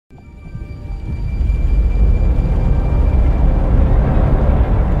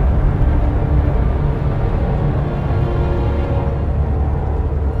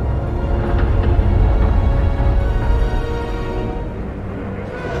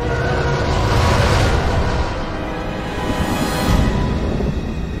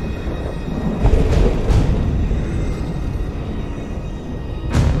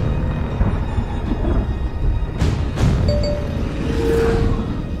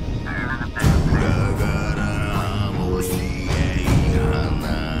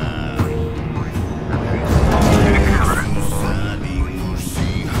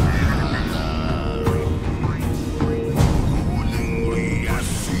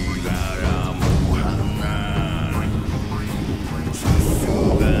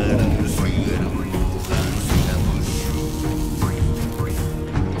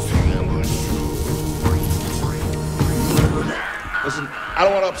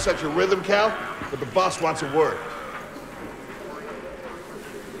upset your rhythm, Cal, but the boss wants a word.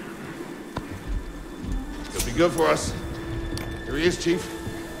 It'll be good for us. Here he is, Chief.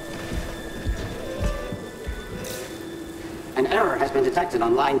 An error has been detected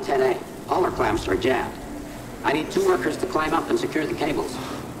on line 10A. All our clamps are jammed. I need 2 workers to climb up and secure the cables.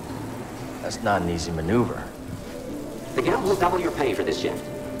 That's not an easy maneuver. The guild will double your pay for this shift.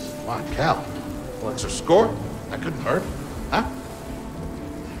 Come on, Cal. Well, it's a score. That couldn't hurt. Huh?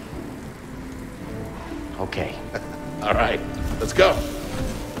 Okay. All right. Let's go.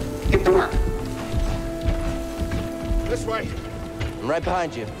 Get to work. This way. I'm right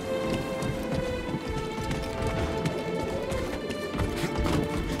behind you.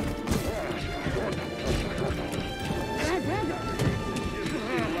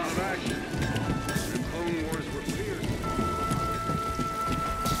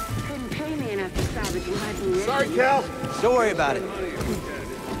 Sorry, Cal. Don't worry about it.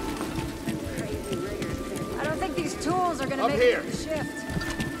 I don't think these tools are gonna make it to the shift.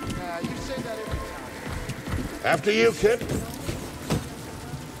 You say that every time. After you, kid.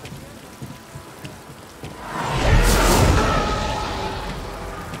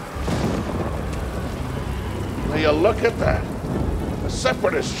 Will you look at that? A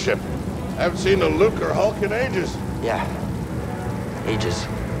separatist ship. I haven't seen a Luke or Hulk in ages. Yeah. Ages.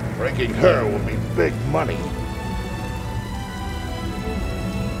 Breaking her will be big money.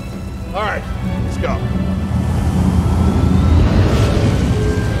 All right, let's go.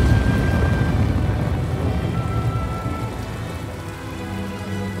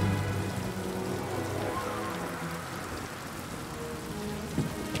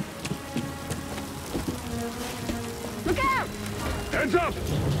 Look out! Heads up!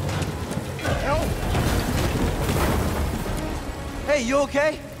 What the hell? Hey, you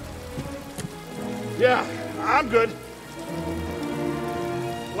okay? Yeah, I'm good.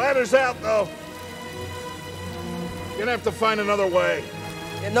 Ladder's out, though. Gonna have to find another way.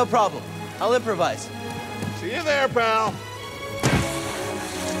 Yeah, no problem. I'll improvise. See you there, pal.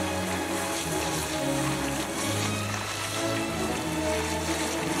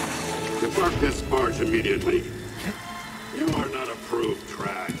 Depart this barge immediately. You are not approved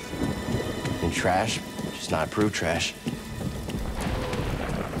trash. And trash, just not approved trash.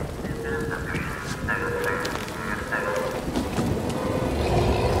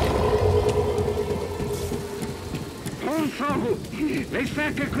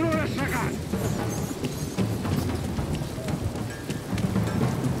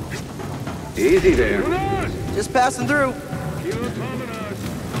 Easy there. Just passing through.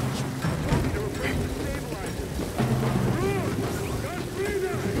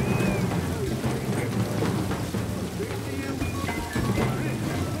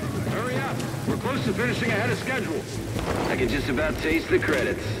 Hurry up. We're close to finishing ahead of schedule. I can just about taste the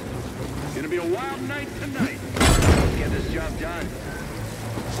credits. It's gonna be a wild night tonight. Let's get this job done.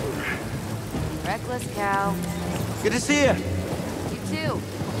 Reckless, Cal. Good to see you. You too.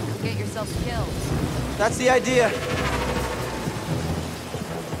 Get yourself skills. That's the idea.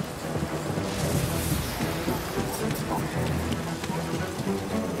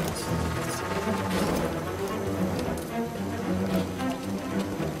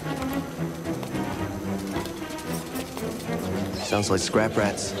 Sounds like scrap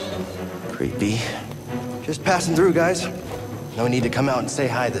rats. Creepy. Just passing through, guys. No need to come out and say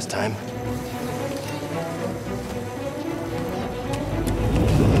hi this time.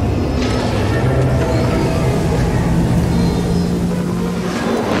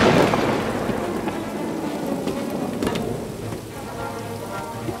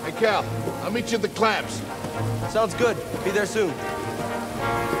 Hey, Cal, I'll meet you at the clamps. Sounds good. Be there soon.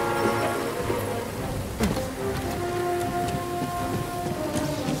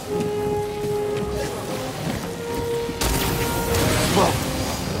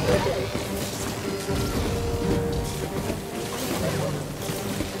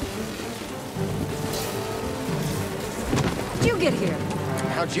 How'd you get here?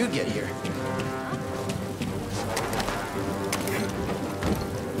 How'd you get here?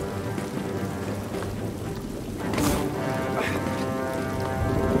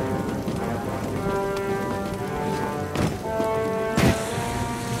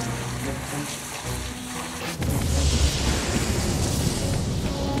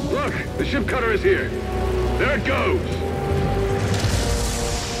 Look, the ship cutter is here. There it goes.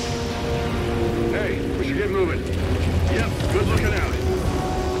 Hey, we should get moving. Yep, good looking out.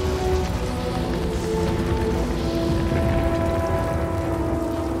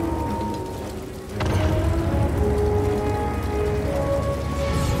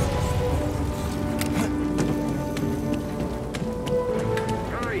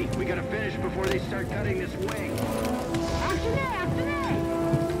 Hurry, before they start cutting this wing.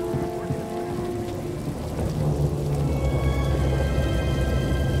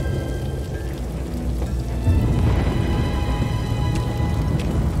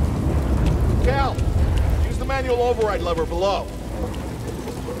 Cal, use the manual override lever below.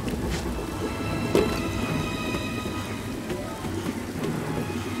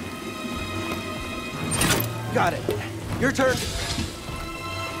 Got it. Your turn.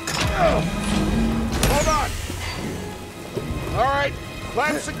 Hold on. All right,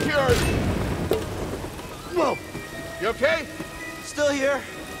 clamp secured. Whoa. You okay? Still here.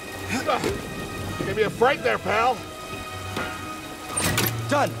 Give me a fright there, pal.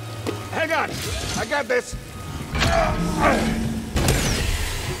 Done. Hang on. I got this.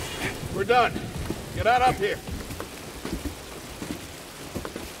 We're done. Get out up here.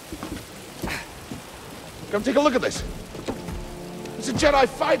 Come take a look at this. It's a Jedi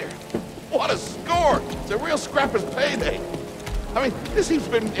fighter. What a score! It's a real scrapper's payday. I mean, this thing's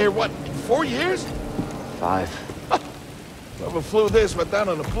been here, what, 4 years? 5. Whoever flew this went down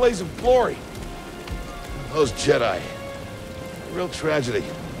in a blaze of glory. Those Jedi. A real tragedy.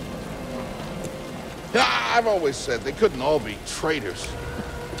 Yeah, I've always said they couldn't all be traitors.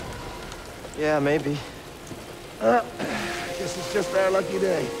 Yeah, maybe. I guess it's just our lucky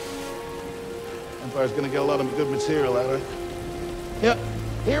day. Empire's gonna get a lot of good material out of it. Yeah,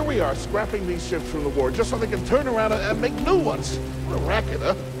 here we are, scrapping these ships from the war, just so they can turn around and make new ones. What a racket,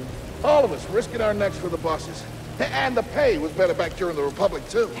 huh? All of us risking our necks for the bosses. And the pay was better back during the Republic,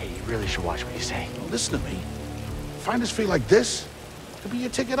 too. Hey, you really should watch what you say. Well, listen to me. Find us feel like this, could be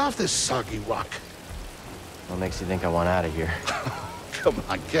your ticket off this soggy rock. What makes you think I want out of here? Come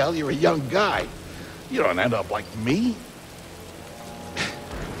on, Cal, you're a young guy. You don't end up like me.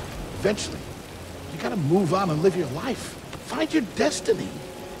 Eventually, you gotta move on and live your life. Find your destiny.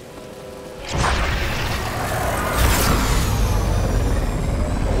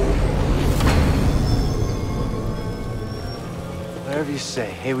 Whatever you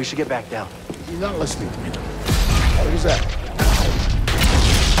say. Hey, we should get back down. You're not listening to me. What was that?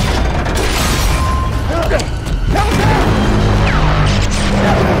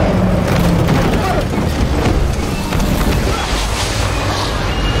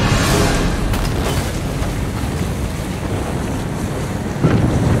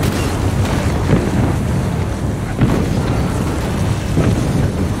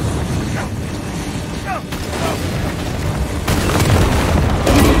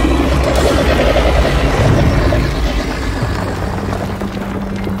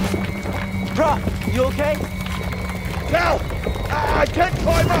 You okay? Cal! I can't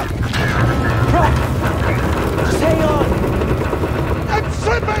climb up! Brock! Just hang on! I'm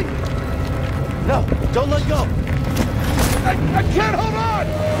slipping! No, don't let go! I can't hold on!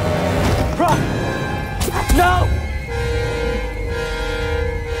 Brock! No!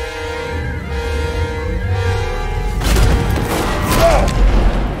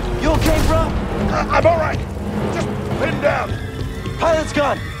 You okay, bro? I'm all right. Just pinned down. Pilot's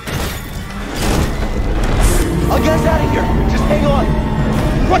gone. I'll get us out of here. Just hang on.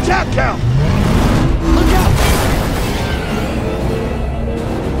 Watch out, Cal! Look out!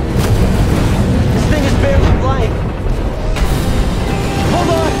 This thing is barely flying. Hold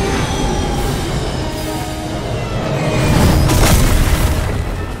on!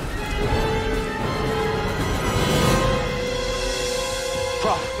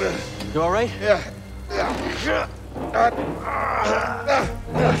 Prof, you all right? Yeah.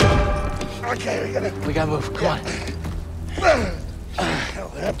 Okay, We gotta move. Come on. What the hell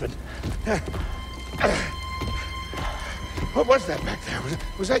happened? What was that back there?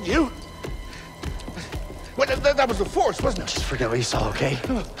 Was that you? Well, that was the Force, wasn't it? Just forget what you saw, okay?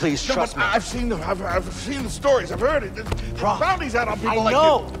 Please, No, trust me. I've seen the stories. I've heard it. There's Prof, bounties out on people I like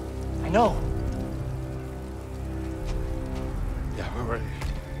know. you. I know. Yeah, we're ready.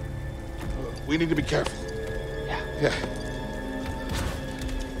 We need to be careful. Yeah.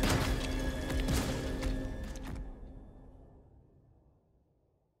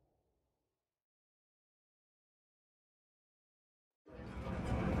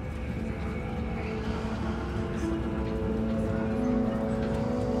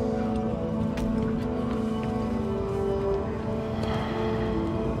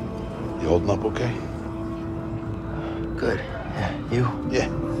 You holding up okay? Good. Yeah, you? Yeah.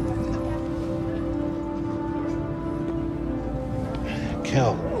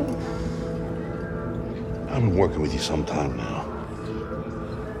 Cal, I've been working with you some time now.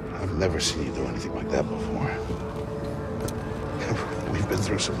 I've never seen you do anything like that before. We've been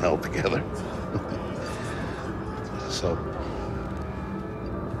through some hell together. So,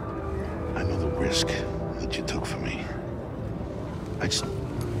 I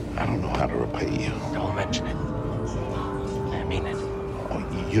I don't know how to repay you. Don't mention it. I mean it.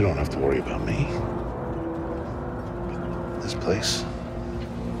 Oh, you don't have to worry about me. This place,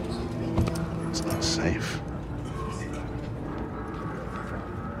 it's not safe.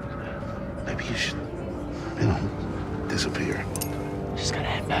 Maybe you should, disappear. Just gotta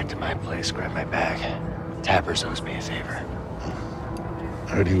head back to my place, grab my bag. Tappers owes me a favor. I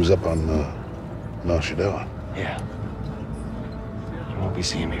heard he was up on, Noshidawa. Yeah. You won't be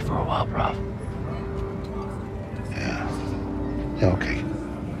seeing me for a while, Prof. Yeah, okay.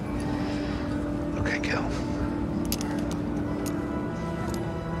 Okay, Cal.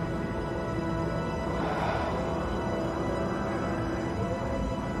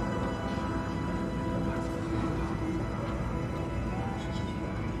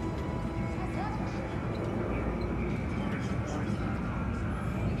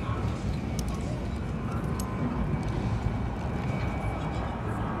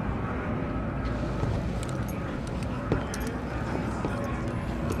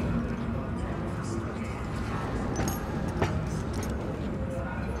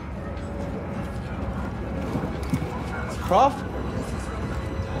 Prof?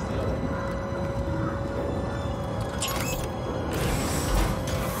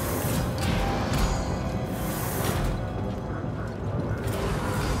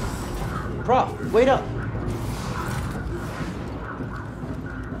 Prof, wait up.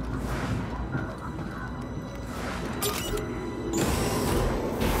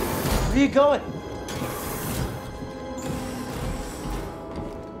 Where are you going?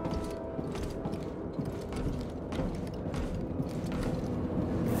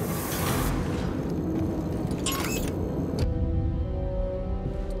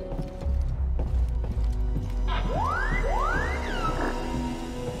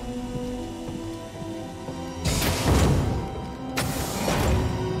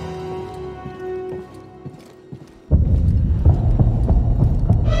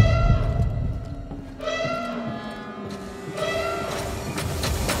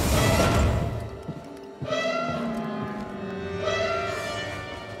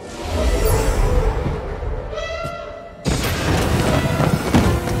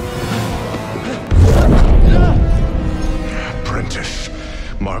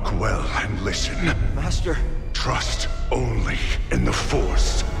 Master. Trust only in the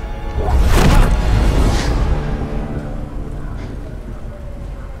Force.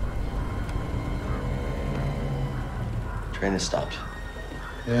 Train has stopped.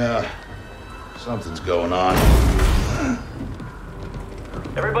 Yeah, something's going on.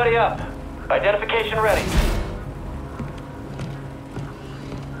 Everybody up. Identification ready.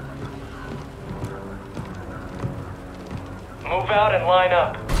 Move out and line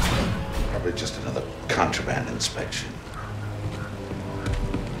up. Probably just another contraband inspection.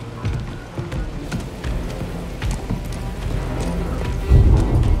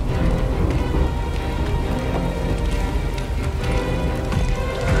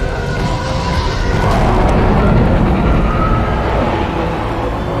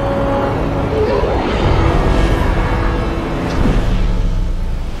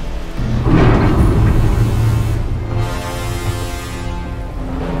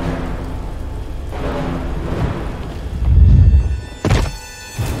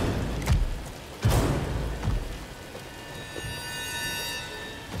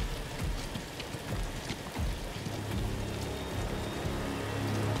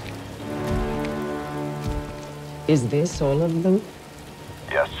 Is this all of them?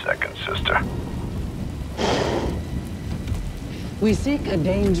 Yes, second sister. We seek a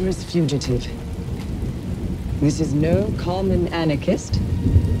dangerous fugitive. This is no common anarchist,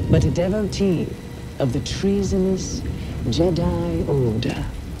 but a devotee of the treasonous Jedi Order.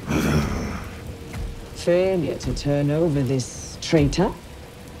 Failure to turn over this traitor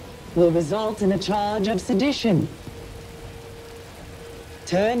will result in a charge of sedition.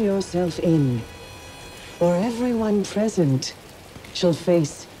 Turn yourself in, or everyone present shall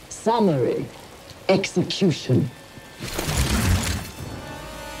face summary execution.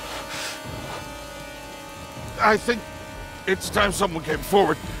 I think it's time someone came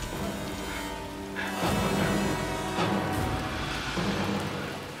forward.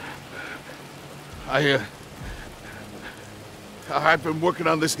 I've been working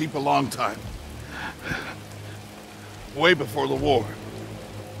on this heap a long time. Way before the war.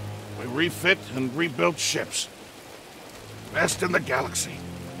 We refit and rebuilt ships. Best in the galaxy.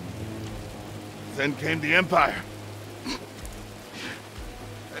 Then came the Empire.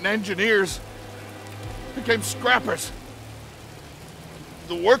 And engineers became scrappers.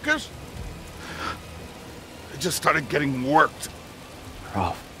 The workers, they just started getting worked.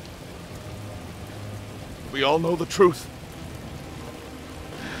 Prof. We all know the truth.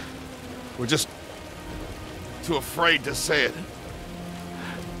 We're just too afraid to say it.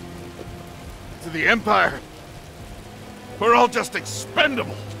 To the Empire, we're all just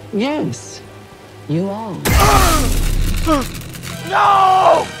expendable. Yes, you are.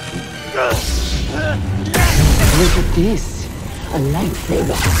 No! Look at this. A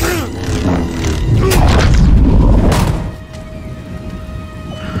lightsaber.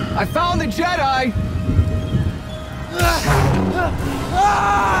 I found the Jedi!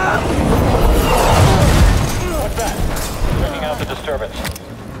 What's that? Checking out the disturbance.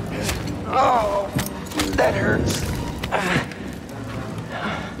 Oh, that hurts.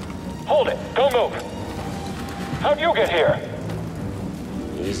 Hold it. Don't move. How'd you get here?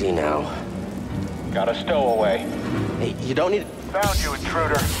 Easy now. Got a stowaway. Hey, you don't need... Found you,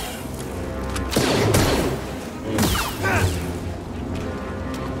 intruder.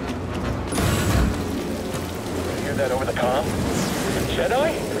 Hear that over the comm? A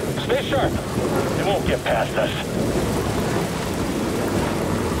Jedi? Stay sharp. They won't get past us.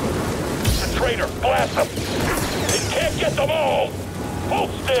 The traitor! Blast them! They can't get them all!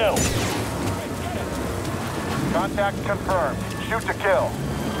 Hold still! Contact confirmed. Shoot to kill.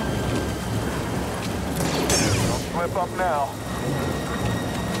 Don't slip up now.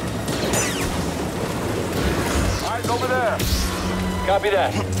 Eyes over there. Copy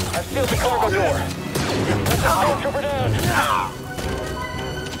that. I've sealed the cargo door. Let's go, trooper down.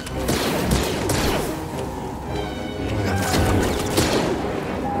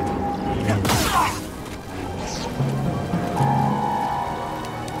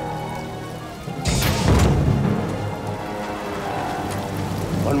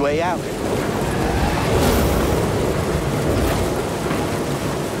 One way out.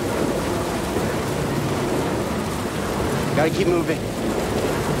 Gotta keep moving.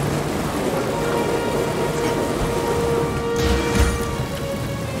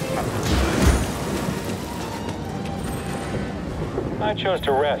 I chose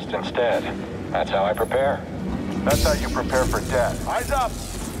to rest instead. That's how I prepare. That's how you prepare for death. Eyes up!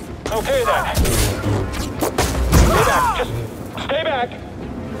 Okay then. Stay back. Just stay back.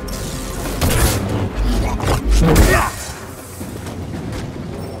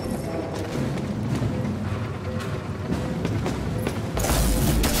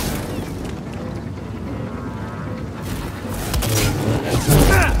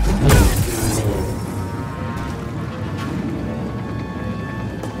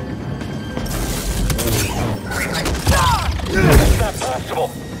 That's not possible.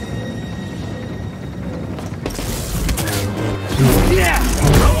 I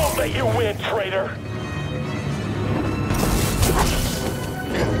won't let you win, traitor.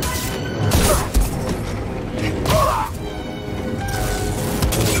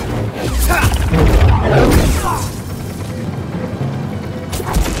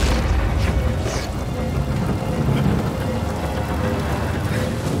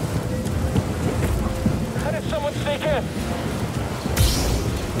 How did someone sneak in?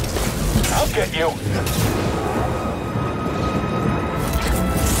 I'll get you.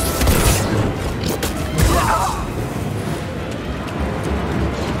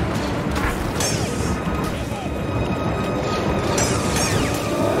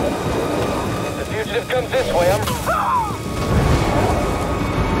 The fugitive comes this way,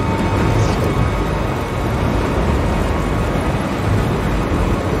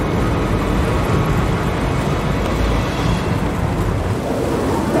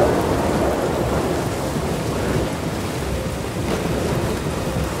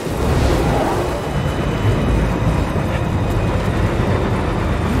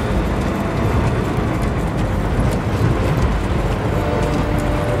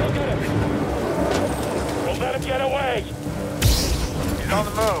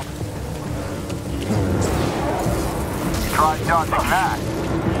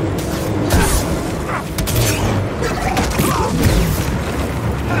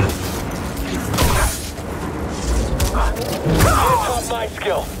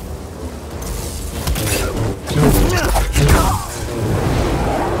 skill.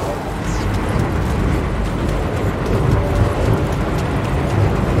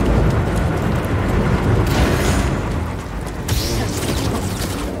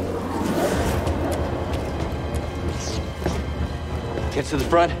 Get to the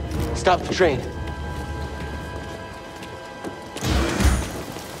front, stop the train.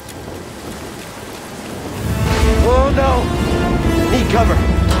 Oh no! Need cover.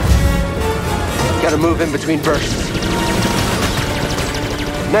 Gotta move in between bursts.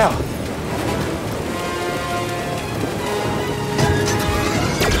 Now!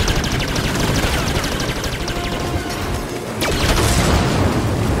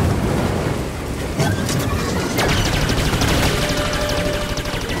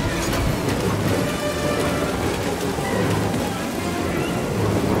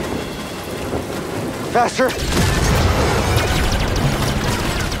 Faster!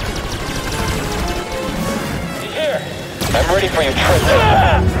 He's here! I'm ready for you,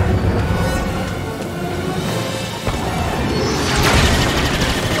 Trilla.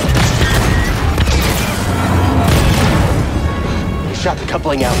 He shot the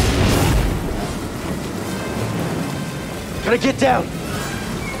coupling out. Gotta get down!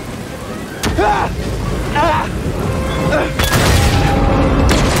 Ah! Ah!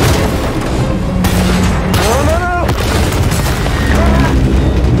 No, no, no!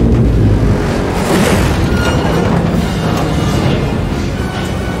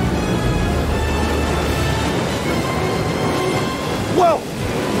 Whoa!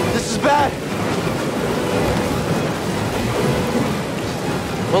 This is bad!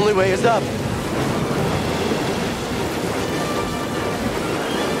 Only way is up.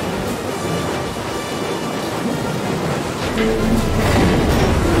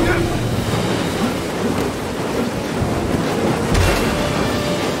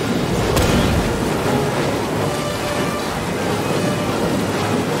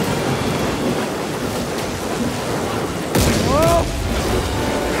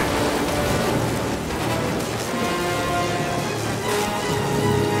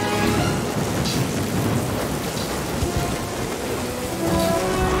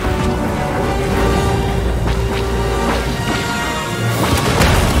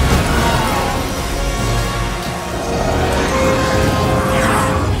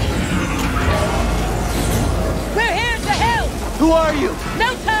 Who are you?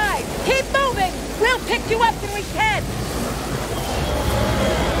 No time! Keep moving! We'll pick you up when we can!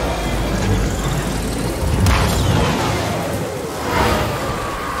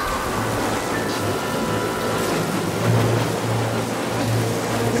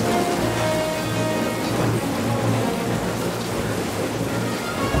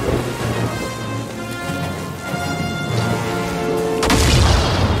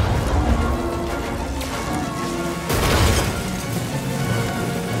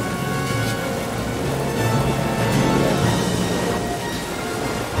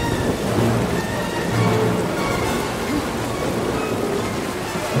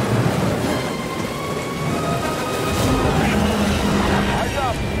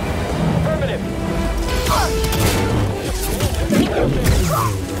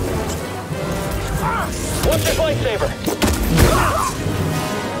 What's your lightsaber?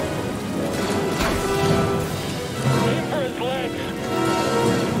 Aim for his legs.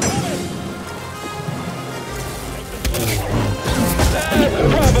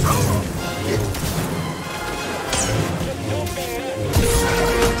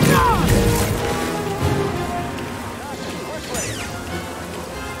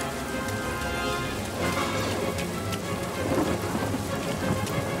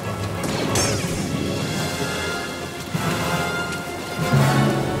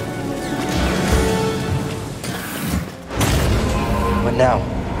 What now?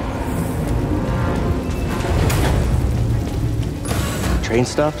 Train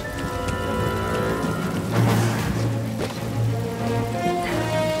stuff?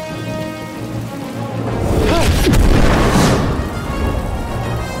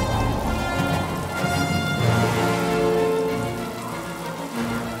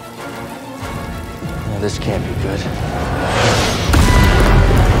 Now, this can't be good.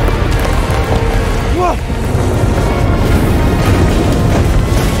 Whoa!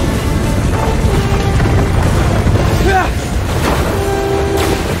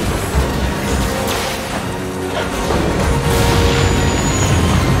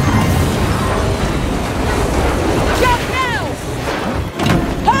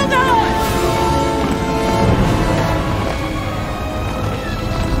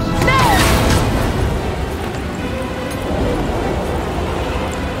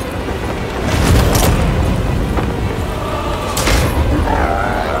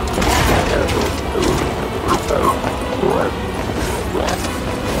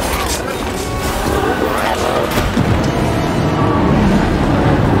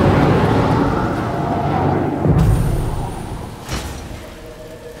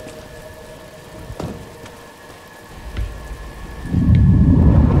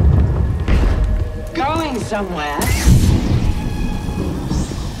 Somewhere.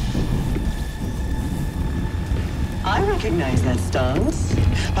 I recognize that stance.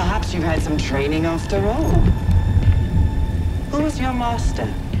 Perhaps you've had some training after all. Who was your master?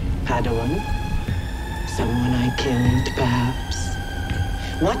 Padawan? Someone I killed, perhaps?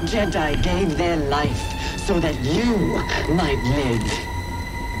 What Jedi gave their life so that you might live?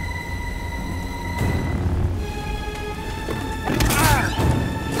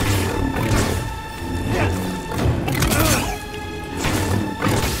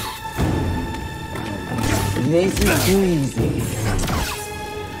 This is too easy.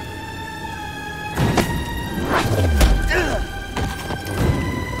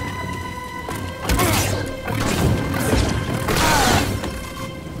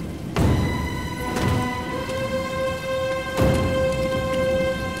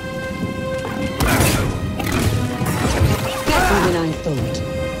 Better than I thought.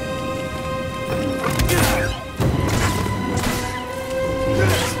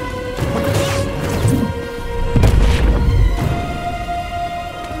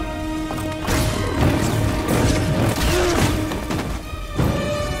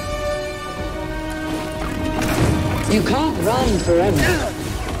 You can't run forever.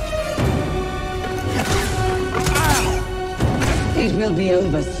 It will be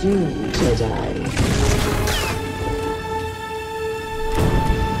over soon, Jedi.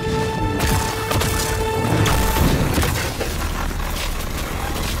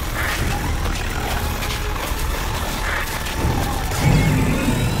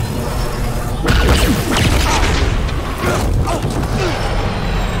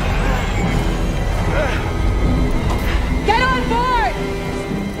 Get on board!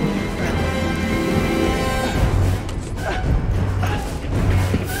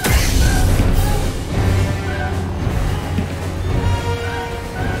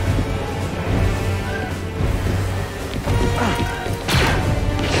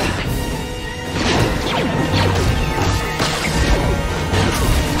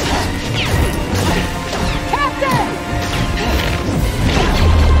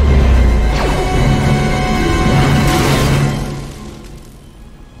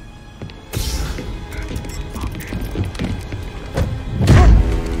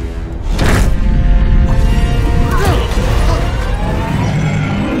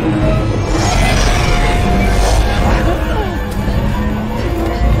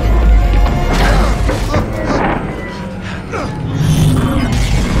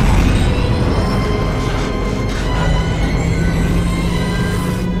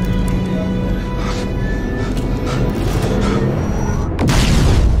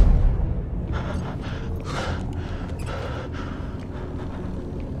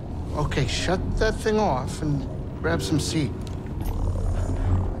 Okay, shut that thing off and grab some seat.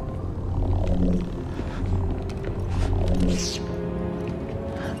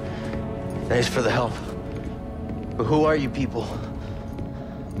 Thanks for the help. But who are you people?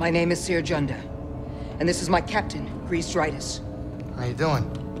 My name is Cere Junda, and this is my captain, Greez Dritus. How you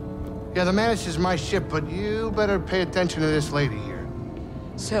doing? Yeah, the Mantis is my ship, but you better pay attention to this lady here.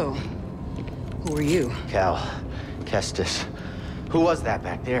 So, who are you? Cal Kestis. Who was that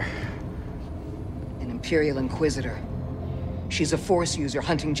back there? An Imperial Inquisitor. She's a Force user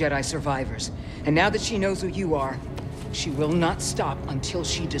hunting Jedi survivors. And now that she knows who you are, she will not stop until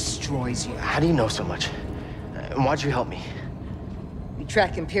she destroys you. How do you know so much? And why'd you help me? We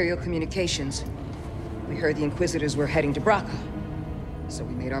track Imperial communications. We heard the Inquisitors were heading to Bracca, so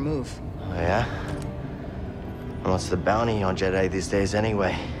we made our move. Oh, yeah? And what's the bounty on Jedi these days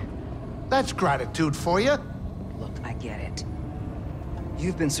anyway? That's gratitude for you. Look, I get it.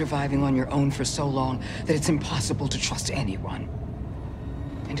 You've been surviving on your own for so long that it's impossible to trust anyone.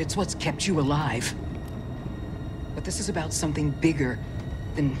 And it's what's kept you alive. But this is about something bigger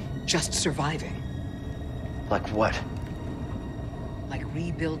than just surviving. Like what? Like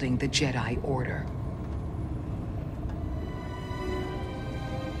rebuilding the Jedi Order.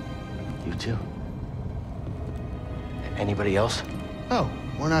 You too? Anybody else? Oh,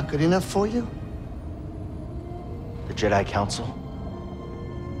 we're not good enough for you? The Jedi Council?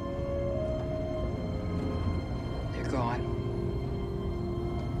 They're gone.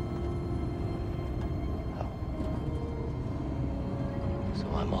 So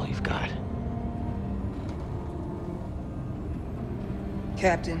I'm all you've got.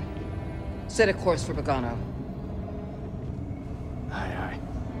 Captain, set a course for Bogano. Aye.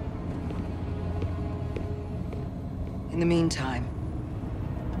 In the meantime,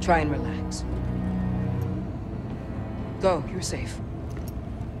 try and relax. Go, you're safe.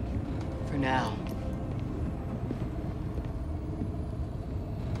 For now.